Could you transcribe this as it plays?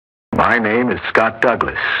My name is Scott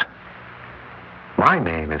Douglas. My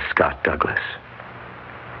name is Scott Douglas.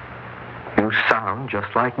 You sound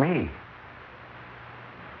just like me.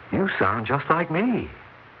 You sound just like me.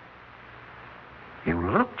 You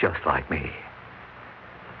look just like me.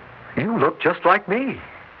 You look just like me.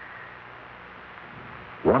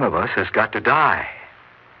 One of us has got to die.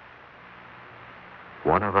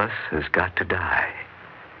 One of us has got to die.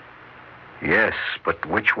 Yes, but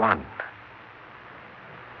which one?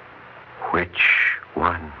 Which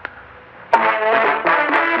one?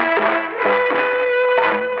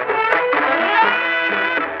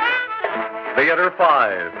 Theater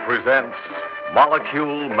 5 presents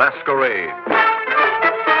Molecule Masquerade.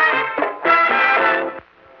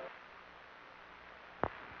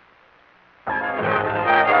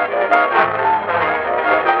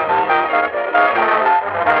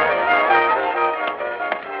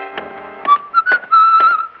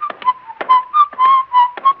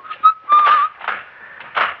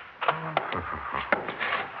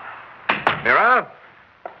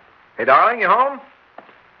 Hey, darling, you home?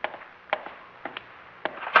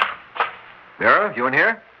 Mira, you in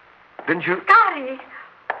here? Didn't you... Scotty!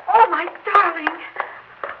 Oh, my darling!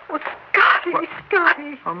 Oh, Scotty,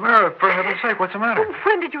 Scotty! Oh, Mira, for heaven's sake, what's the matter? Oh,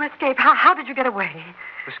 when did you escape? How did you get away?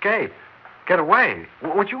 Escape? Get away?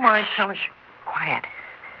 Would you mind telling... Shh. Quiet.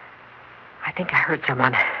 I think I heard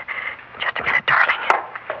someone. Just a minute, darling.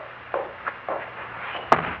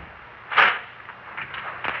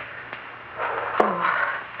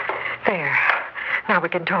 There. Now we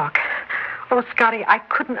can talk. Oh, Scotty, I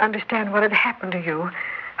couldn't understand what had happened to you.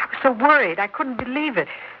 I was so worried. I couldn't believe it.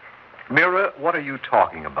 Mira, what are you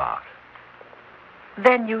talking about?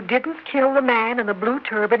 Then you didn't kill the man in the blue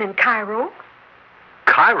turban in Cairo?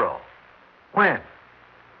 Cairo? When?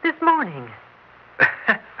 This morning.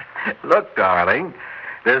 Look, darling,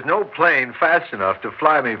 there's no plane fast enough to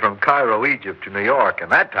fly me from Cairo, Egypt to New York in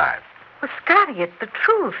that time. Well, Scotty, it's the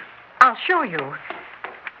truth. I'll show you.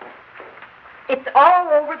 It's all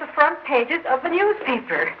over the front pages of the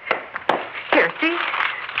newspaper. Here, see?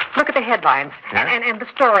 Look at the headlines. Yeah? And the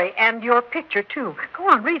story, and your picture, too. Go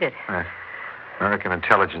on, read it. American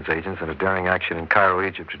intelligence agents in a daring action in Cairo,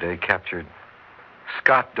 Egypt today captured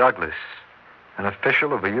Scott Douglas, an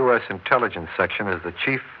official of the U.S. intelligence section, as the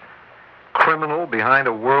chief criminal behind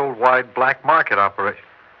a worldwide black market operation.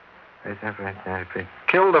 They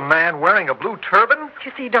killed a man wearing a blue turban?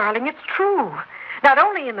 You see, darling, it's true. Not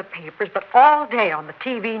only in the papers, but all day on the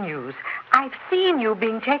TV news. I've seen you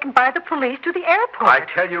being taken by the police to the airport. I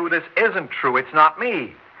tell you, this isn't true. It's not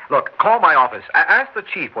me. Look, call my office. Ask the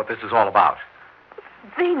chief what this is all about.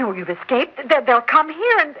 They know you've escaped. They'll come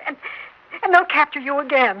here and they'll capture you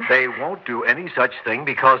again. They won't do any such thing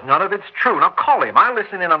because none of it's true. Now, call him. I'll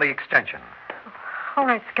listen in on the extension. All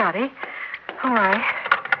right, Scotty. All right.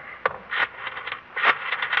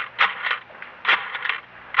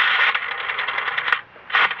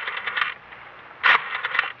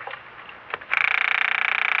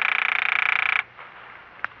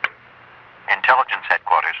 Intelligence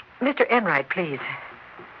headquarters. Mr. Enright, please.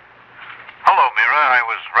 Hello, Mira. I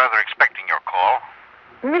was rather expecting your call.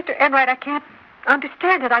 Mr. Enright, I can't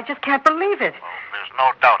understand it. I just can't believe it. Well, there's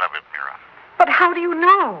no doubt of it, Mira. But how do you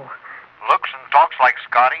know? Looks and talks like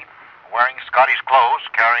Scotty, wearing Scotty's clothes,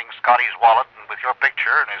 carrying Scotty's wallet, and with your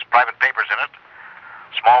picture and his private papers in it.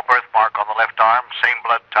 Small birthmark on the left arm, same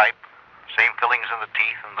blood type, same fillings in the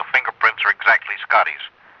teeth, and the fingerprints are exactly Scotty's.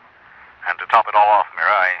 And to top it all off,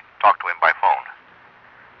 Mira, I talked to him by phone.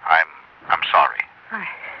 I'm sorry.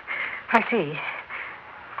 I see.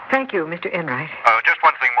 Thank you, Mr. Enright. Just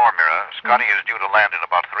one thing more, Mira. Scotty is due to land in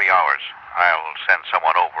about 3 hours. I'll send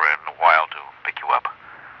someone over in a while to pick you up.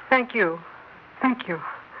 Thank you. Thank you.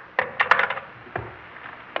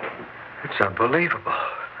 It's unbelievable.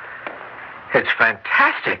 It's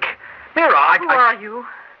fantastic. Mira, Who are you?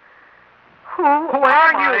 Who am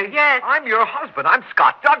are I? you? Yes. I'm your husband. I'm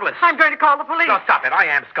Scott Douglas. I'm going to call the police. No, stop it. I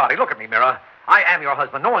am Scotty. Look at me, Mira. I am your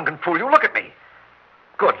husband. No one can fool you. Look at me.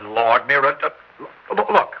 Good Lord, Mira.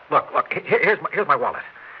 Look. Here's my wallet.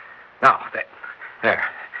 Now, there.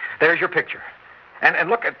 There's your picture. And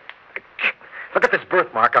look at this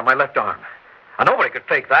birthmark on my left arm. Now, nobody could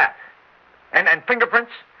fake that. And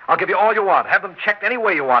fingerprints? I'll give you all you want. Have them checked any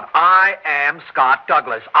way you want. I am Scott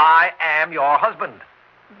Douglas. I am your husband.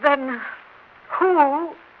 Then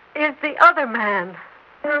who is the other man?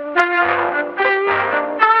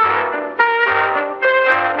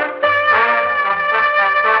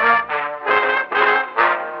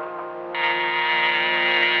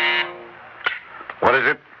 What is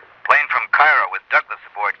it? Plane from Cairo with Douglas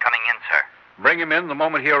aboard coming in, sir. Bring him in the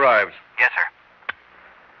moment he arrives. Yes,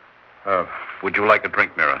 sir. Would you like a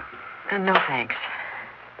drink, Mira? No, thanks.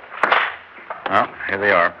 Well, here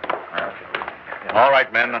they are. All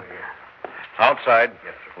right, men. Outside.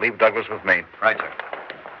 Leave Douglas with me. Right, sir.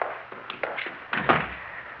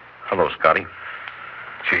 Hello, Scotty.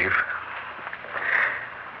 Chief.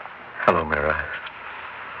 Hello, Mira.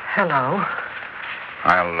 Hello.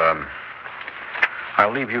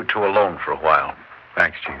 I'll leave you two alone for a while.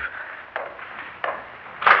 Thanks, Chief.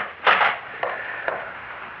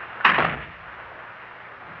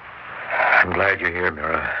 I'm glad you're here,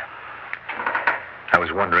 Mira. I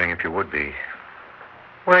was wondering if you would be.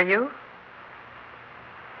 Were you?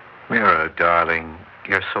 Mira, darling,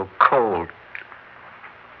 you're so cold.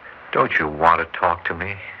 Don't you want to talk to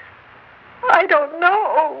me? I don't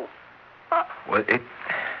know. Well, it's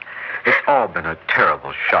all been a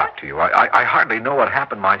terrible shock to you. I hardly know what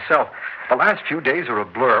happened myself. The last few days are a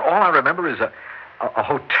blur. All I remember is a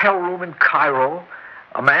hotel room in Cairo,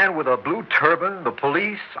 a man with a blue turban, the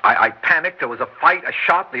police. I panicked. There was a fight, a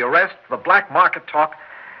shot, the arrest, the black market talk.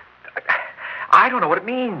 I don't know what it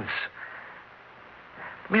means.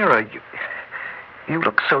 Mira, you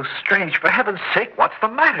look so strange. For heaven's sake, what's the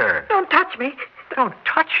matter? Don't touch me. Don't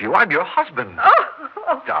touch you. I'm your husband.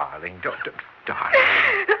 Oh. Darling, darling.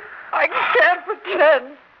 I can't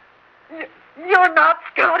pretend. You're not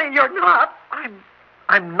Scotty. You're not.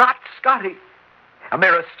 I'm not Scotty.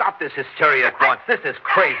 Amira, stop this hysteria at once. This is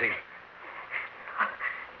crazy.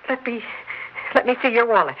 Let me see your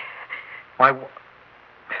wallet.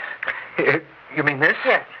 Here, you mean this?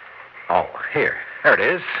 Yes. Oh, here. There it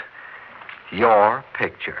is. Your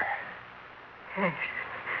picture. Yes.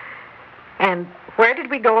 And where did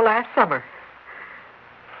we go last summer?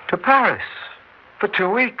 To Paris. For 2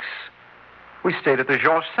 weeks. We stayed at the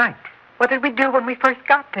Georges V. What did we do when we first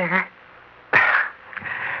got there?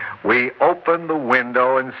 We opened the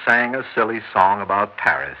window and sang a silly song about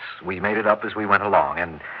Paris. We made it up as we went along,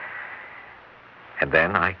 and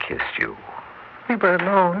then I kissed you. We were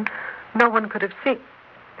alone. No one could have seen.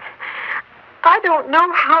 I don't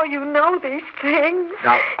know how you know these things.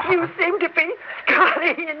 Now, you seem to be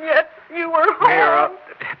Scotty, and yet you were home. Mira,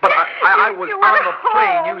 but I was on the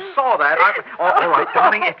plane. You saw that. All right,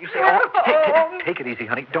 darling, if you say... take it easy,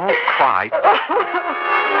 honey. Don't cry.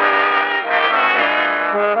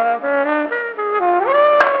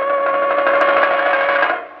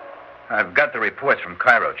 I've got the reports from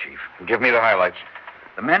Cairo, Chief. Give me the highlights.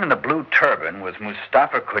 The man in the blue turban was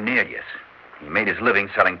Mustafa Cornelius. He made his living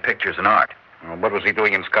selling pictures and art. Well, what was he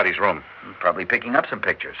doing in Scotty's room? Probably picking up some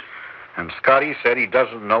pictures. And Scotty said he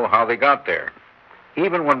doesn't know how they got there.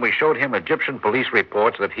 Even when we showed him Egyptian police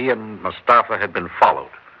reports that he and Mustafa had been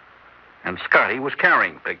followed. And Scotty was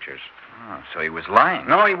carrying pictures. Oh, so he was lying.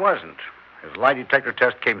 No, he wasn't. His lie detector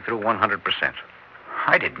test came through 100%.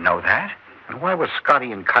 I didn't know that. And why was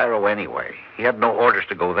Scotty in Cairo anyway? He had no orders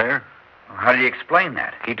to go there. How did he explain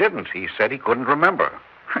that? He didn't. He said he couldn't remember.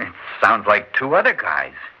 It sounds like two other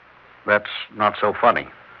guys. That's not so funny.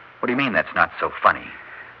 What do you mean that's not so funny?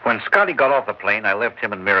 When Scotty got off the plane, I left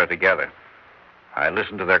him and Mira together. I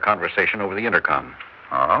listened to their conversation over the intercom.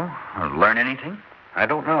 Oh? Learn anything? I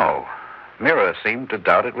don't know. Mira seemed to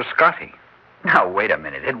doubt it was Scotty. Now, wait a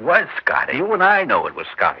minute. It was Scotty. You and I know it was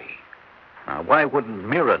Scotty. Now, why wouldn't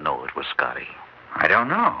Mira know it was Scotty? I don't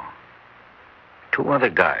know. Two other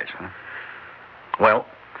guys, huh? Well,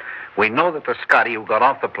 we know that the Scotty who got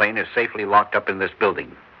off the plane is safely locked up in this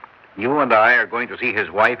building. You and I are going to see his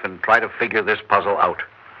wife and try to figure this puzzle out.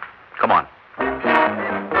 Come on.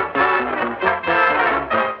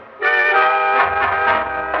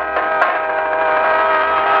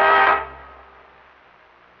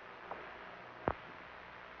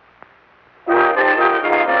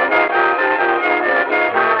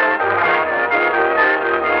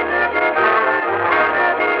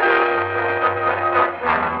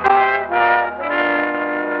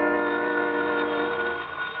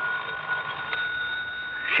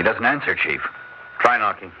 She doesn't answer, Chief. Try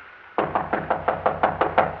knocking.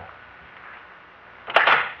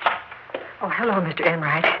 Oh, hello, Mr.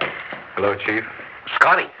 Enright. Hello, Chief.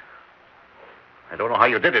 Scotty. I don't know how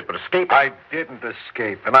you did it, but escape. I didn't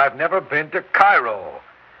escape, and I've never been to Cairo.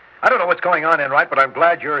 I don't know what's going on, Enright, but I'm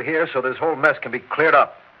glad you're here so this whole mess can be cleared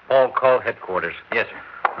up. All call headquarters. Yes, sir.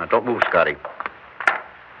 Now, don't move, Scotty.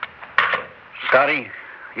 Scotty,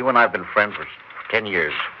 you and I have been friends for 10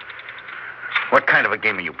 years. What kind of a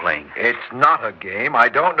game are you playing? It's not a game. I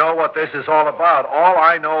don't know what this is all about. All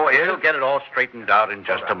I know is... We'll get it all straightened out in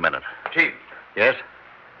just a minute. Chief, Yes?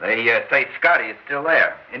 they say Scotty is still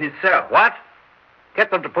there, in his cell. What?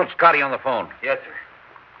 Get them to put Scotty on the phone. Yes,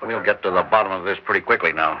 sir. We'll get to the bottom of this pretty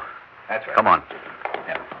quickly now. That's right. Come on.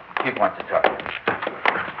 Yeah. Chief wants to talk to you.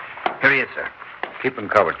 Here he is, sir. Keep him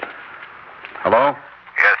covered. Hello?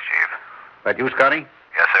 Yes, Chief. That you, Scotty?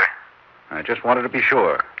 Yes, sir. I just wanted to be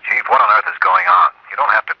sure. Chief, what on earth is going on? You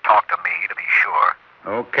don't have to talk to me to be sure.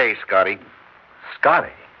 Okay, Scotty.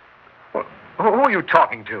 Scotty? Well, who are you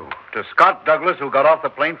talking to? To Scott Douglas, who got off the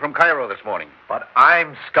plane from Cairo this morning. But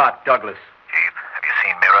I'm Scott Douglas. Chief, have you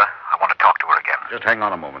seen Mira? I want to talk to her again. Just hang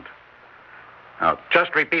on a moment. Now,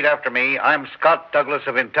 just repeat after me. I'm Scott Douglas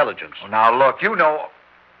of Intelligence. Well, now, look, you know...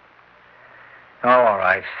 Oh, all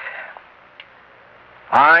right.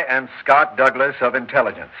 I am Scott Douglas of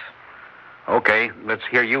Intelligence. Okay, let's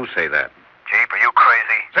hear you say that. Chief, are you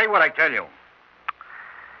crazy? Say what I tell you.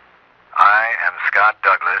 I am Scott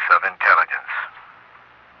Douglas of Intelligence.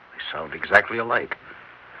 They sound exactly alike.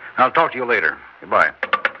 I'll talk to you later. Goodbye.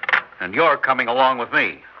 And you're coming along with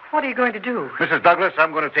me. What are you going to do? Mrs. Douglas,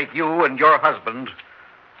 I'm going to take you and your husband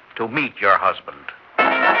to meet your husband.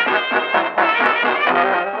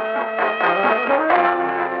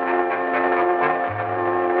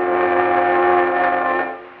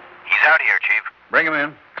 He's out here, Chief. Bring him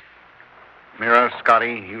in. Mira,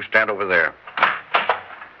 Scotty, you stand over there.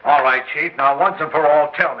 All right, Chief. Now, once and for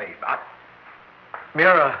all, tell me.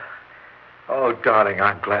 Mira. Oh, darling,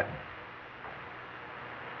 I'm glad.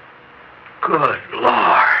 Good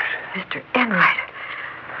Lord. Mr. Enright,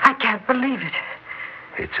 I can't believe it.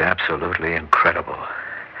 It's absolutely incredible.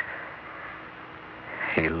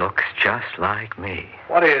 He looks just like me.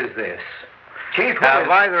 What is this? Chief, Have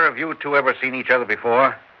either of you two ever seen each other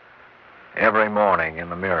before? Every morning in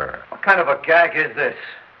the mirror. What kind of a gag is this?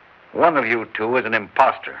 One of you two is an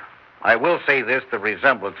imposter. I will say this, the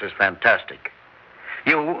resemblance is fantastic.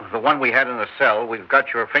 You, the one we had in the cell, we've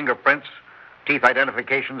got your fingerprints, teeth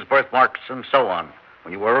identifications, birthmarks, and so on,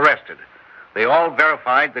 when you were arrested. They all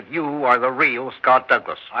verified that you are the real Scott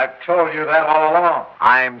Douglas. I've told you that all along.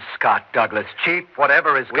 I'm Scott Douglas. Chief,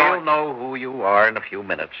 whatever is We'll going... know who you are in a few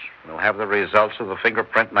minutes. We'll have the results of the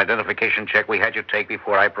fingerprint and identification check we had you take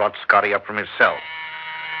before I brought Scotty up from his cell.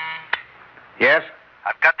 Yes?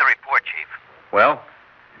 I've got the report, Chief. Well?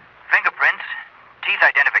 Fingerprints, teeth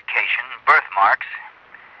identification, birthmarks.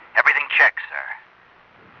 Everything checks, sir.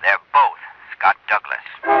 They're both Scott Douglas.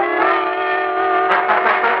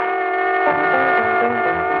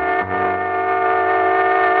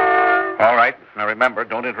 All right. Now remember,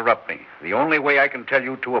 don't interrupt me. The only way I can tell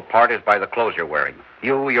you two apart is by the clothes you're wearing.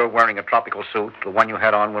 You're wearing a tropical suit, the one you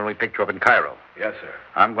had on when we picked you up in Cairo. Yes, sir.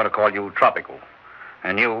 I'm going to call you Tropical.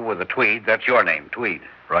 And you with the tweed, that's your name, Tweed.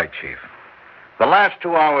 Right, Chief. The last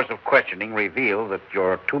 2 hours of questioning reveal that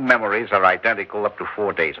your two memories are identical up to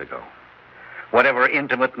 4 days ago. Whatever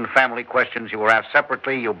intimate and family questions you were asked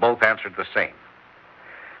separately, you both answered the same.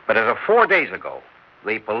 But as of 4 days ago,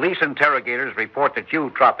 the police interrogators report that you,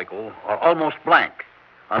 Tropical, are almost blank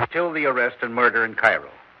until the arrest and murder in Cairo.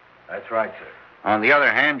 That's right, sir. On the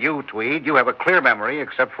other hand, you, Tweed, you have a clear memory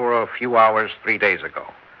except for a few hours 3 days ago.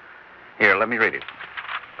 Here, let me read it.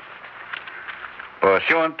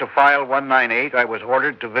 Pursuant to File 198, I was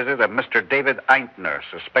ordered to visit a Mr. David Eintner,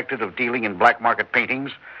 suspected of dealing in black market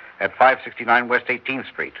paintings at 569 West 18th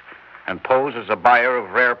Street, and pose as a buyer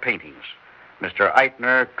of rare paintings. Mr.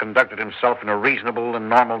 Eintner conducted himself in a reasonable and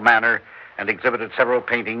normal manner and exhibited several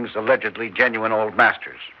paintings, allegedly genuine old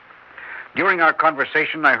masters. During our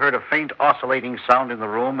conversation, I heard a faint oscillating sound in the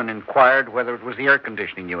room and inquired whether it was the air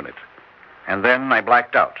conditioning unit. And then I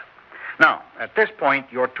blacked out. Now, at this point,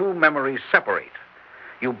 your two memories separate.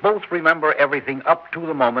 You both remember everything up to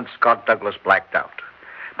the moment Scott Douglas blacked out.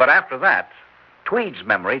 But after that, Tweed's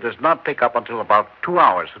memory does not pick up until about 2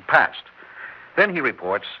 hours had passed. Then he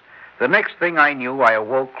reports, the next thing I knew, I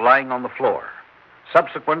awoke lying on the floor.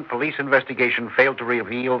 Subsequent police investigation failed to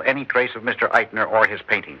reveal any trace of Mr. Eintner or his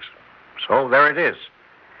paintings. So there it is.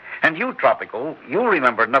 And you, Tropical, you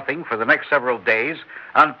remember nothing for the next several days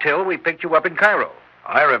until we picked you up in Cairo.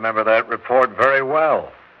 I remember that report very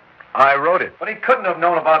well. I wrote it. But he couldn't have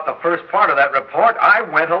known about the first part of that report. I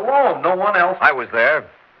went alone. No one else. I was there.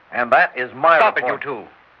 And that is my Stop report. it, you two.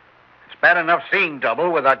 It's bad enough seeing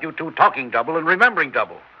double without you two talking double and remembering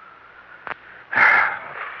double.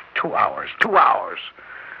 2 hours. 2 hours.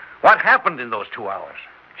 What happened in those 2 hours?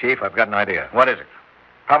 Chief, I've got an idea. What is it?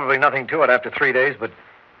 Probably nothing to it after 3 days, but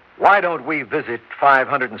why don't we visit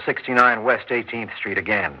 569 West 18th Street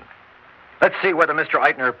again? Let's see whether Mr.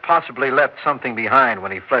 Eintner possibly left something behind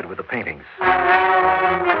when he fled with the paintings.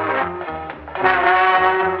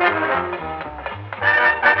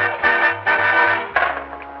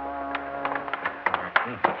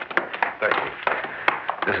 Thank you.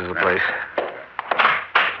 This is the place.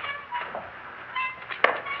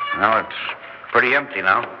 Well, it's pretty empty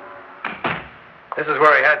now. This is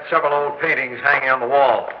where he had several old paintings hanging on the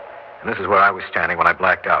wall. And this is where I was standing when I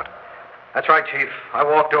blacked out. That's right, Chief. I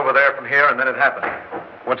walked over there from here, and then it happened.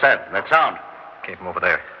 What's that? That sound? Came from over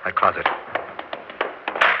there, that closet.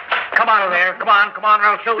 Come out of there. Come on, or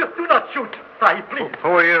I'll shoot. Do not shoot, Sahib, please. Who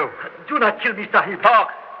are you? Do not kill me, Sahib. Talk.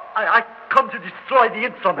 I come to destroy the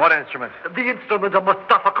instrument. What instrument? The instrument of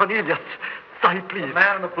Mustafa Cornelius. Sahib, please. The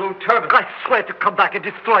man in the blue turban. I swear to come back and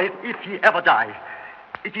destroy it if he ever dies.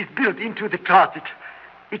 It is built into the closet.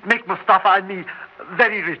 It makes Mustafa and me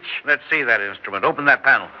very rich. Let's see that instrument. Open that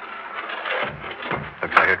panel.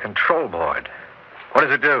 Looks like a control board. What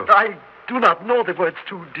does it do? I do not know the words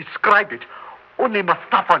to describe it. Only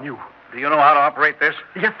Mustafa knew. Do you know how to operate this?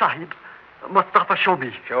 Yes, Sahib. Mustafa, show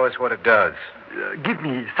me. Show us what it does. Give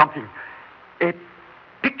me something. A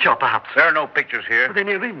picture, perhaps. There are no pictures here. Then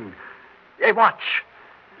a ring. A watch.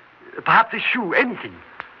 Perhaps a shoe. Anything.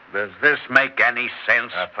 Does this make any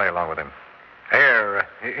sense? Play along with him.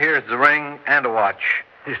 Here's the ring and a watch.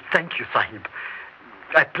 Yes, thank you, Sahib.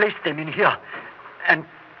 I place them in here and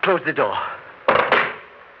close the door.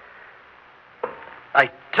 I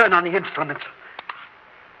turn on the instrument.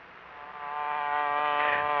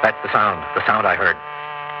 That's the sound I heard.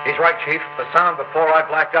 He's right, Chief. The sound before I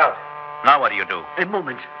blacked out. Now what do you do? A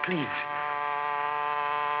moment, please.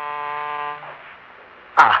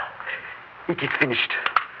 It is finished.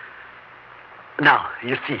 Now,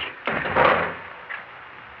 you see.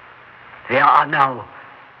 There are now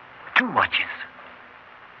 2 watches.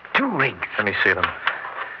 2 rings. Let me see them.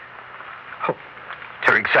 Oh,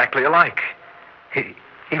 they're exactly alike.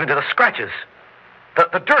 Even to the scratches.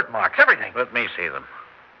 The dirt marks, everything. Let me see them.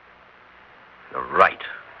 You're right.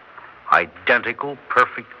 Identical,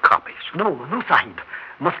 perfect copies. No, Sahib.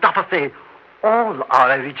 Mustafa say all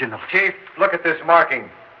are original. Chief, look at this marking.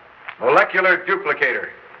 Molecular duplicator.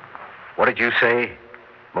 What did you say?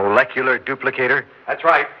 Molecular duplicator? That's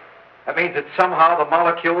right. That means that somehow the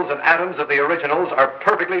molecules and atoms of the originals are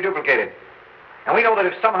perfectly duplicated. And we know that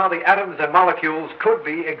if somehow the atoms and molecules could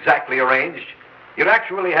be exactly arranged, you'd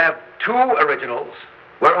actually have 2 originals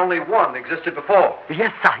where only one existed before.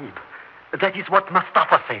 Yes, Sahib. That is what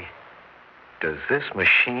Mustafa say. Does this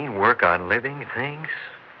machine work on living things?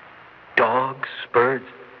 Dogs, birds,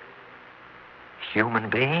 human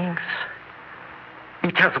beings?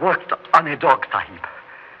 It has worked on a dog, Sahib.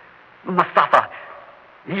 Mustafa,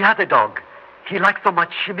 he had a dog. He liked so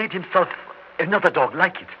much, he made himself another dog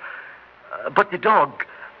like it. But the dog,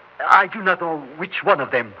 I do not know which one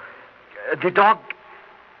of them. The dog,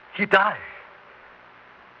 he died.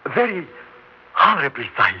 Very horribly,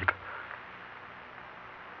 Sahib.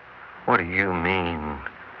 What do you mean,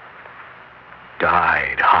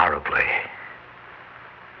 died horribly?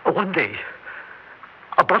 One day,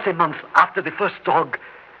 about a month after the first dog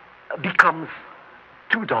becomes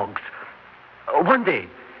 2 dogs. One day,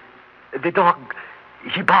 the dog,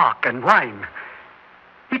 he bark and whine.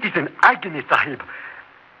 It is an agony, Sahib.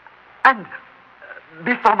 And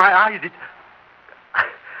before my eyes,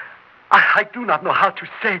 I do not know how to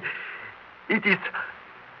say. It is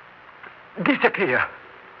disappear.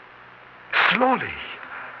 Slowly.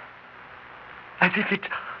 As if it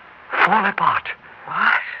fall apart.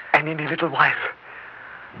 What? And in a little while,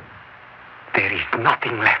 there is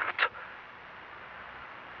nothing left.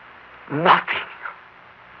 Nothing.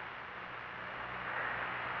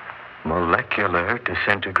 Molecular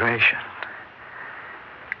disintegration.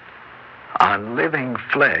 On living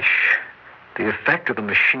flesh, the effect of the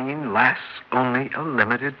machine lasts only a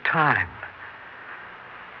limited time.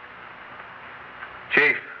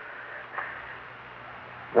 Chief,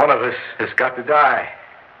 one of us has got to die.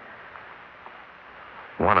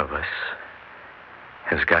 One of us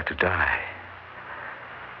has got to die.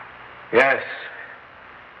 Yes,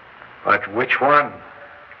 but which one?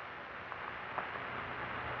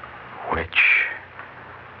 Which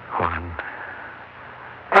one?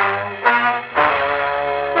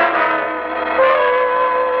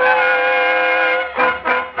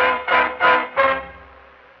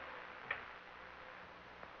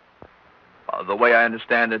 The way I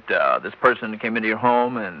understand it, this person came into your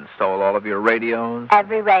home and stole all of your radios?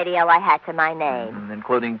 Every radio I had to my name.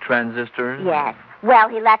 Including transistors? Yes. Well,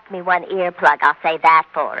 he left me one earplug. I'll say that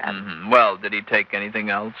for him. Mm-hmm. Well, did he take anything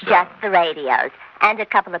else? Just the radios. And a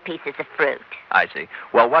couple of pieces of fruit. I see.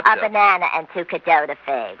 Well, what... A banana and 2 Cadota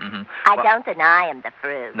figs. Mm-hmm. I don't deny him the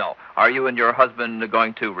fruit. No. Are you and your husband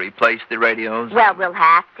going to replace the radios? Well, we'll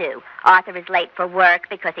have to. Arthur is late for work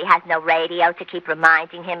because he has no radio to keep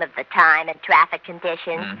reminding him of the time and traffic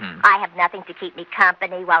conditions. Mm-hmm. I have nothing to keep me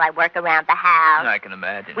company while I work around the house. I can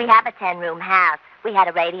imagine. We have a 10-room house. We had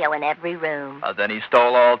a radio in every room. Then he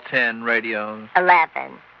stole all 10 radios?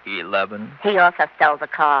 11. 11? He also stole the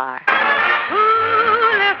car. Who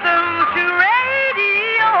listens to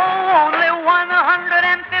radio? Only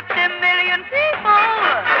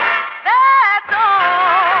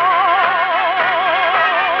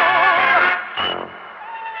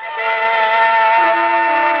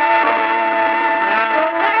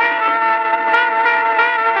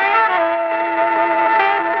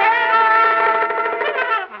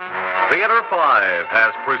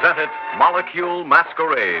has presented Molecule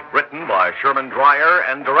Masquerade, written by Sherman Dreyer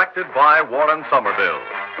and directed by Warren Somerville.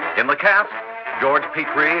 In the cast, George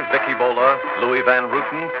Petrie, Vicky Bola, Louis Van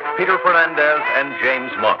Ruten, Peter Fernandez, and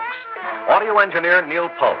James Monks. Audio engineer Neil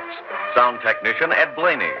Pultz. Sound technician Ed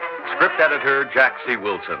Begley. Script editor Jack C.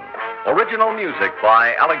 Wilson. Original music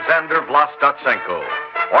by Alexander Vlastotsenko.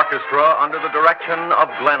 Orchestra under the direction of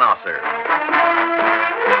Glenn Osser.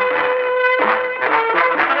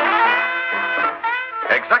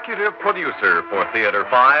 Executive producer for Theater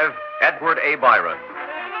 5, Edward A. Byron.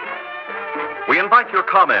 We invite your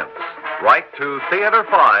comments. Write to Theater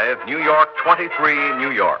 5, New York 23,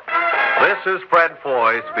 New York. This is Fred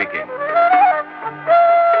Foy speaking.